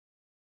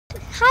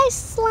Hi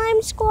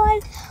Slime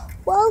Squad,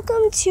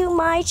 welcome to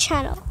my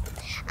channel.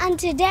 And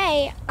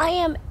today I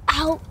am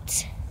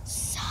outside.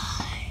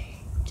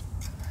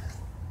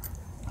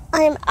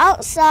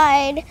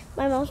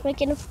 My mom's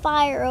making a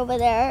fire over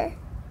there.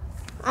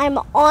 I'm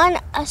on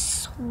a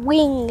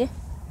swing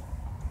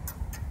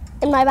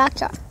in my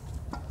backyard.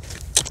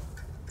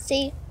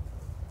 See,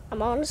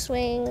 I'm on a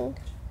swing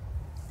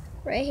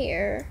right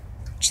here,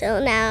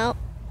 chilling out.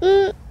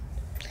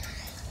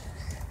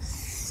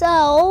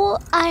 So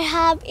I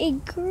have a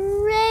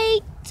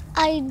great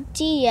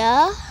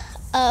idea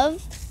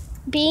of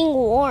being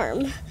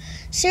warm.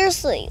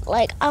 Seriously,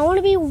 like I want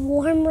to be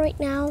warm right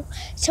now.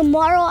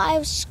 Tomorrow I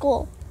have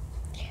school.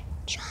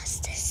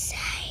 Just to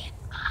say,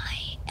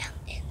 I am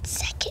in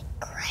second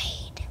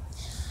grade.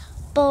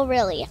 But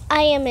really,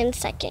 I am in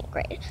second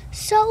grade.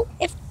 So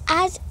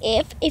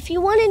if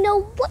you want to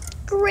know what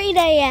grade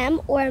I am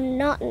or I'm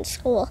not in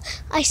school,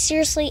 I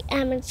seriously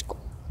am in school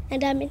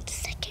and I'm in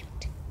second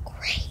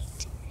grade.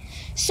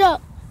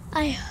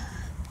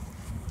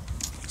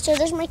 So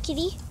there's my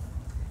kitty.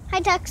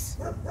 Hi, Tux.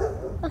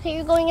 Okay,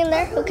 you're going in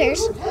there. Who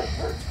cares?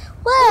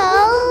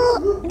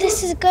 Well,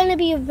 this is going to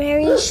be a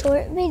very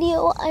short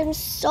video. I'm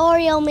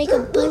sorry. I'll make a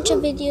bunch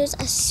of videos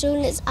as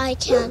soon as I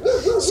can.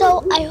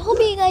 So I hope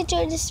you guys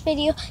enjoyed this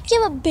video.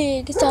 Give a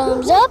big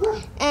thumbs up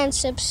and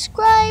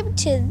subscribe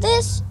to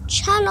this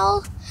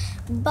channel.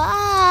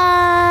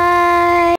 Bye.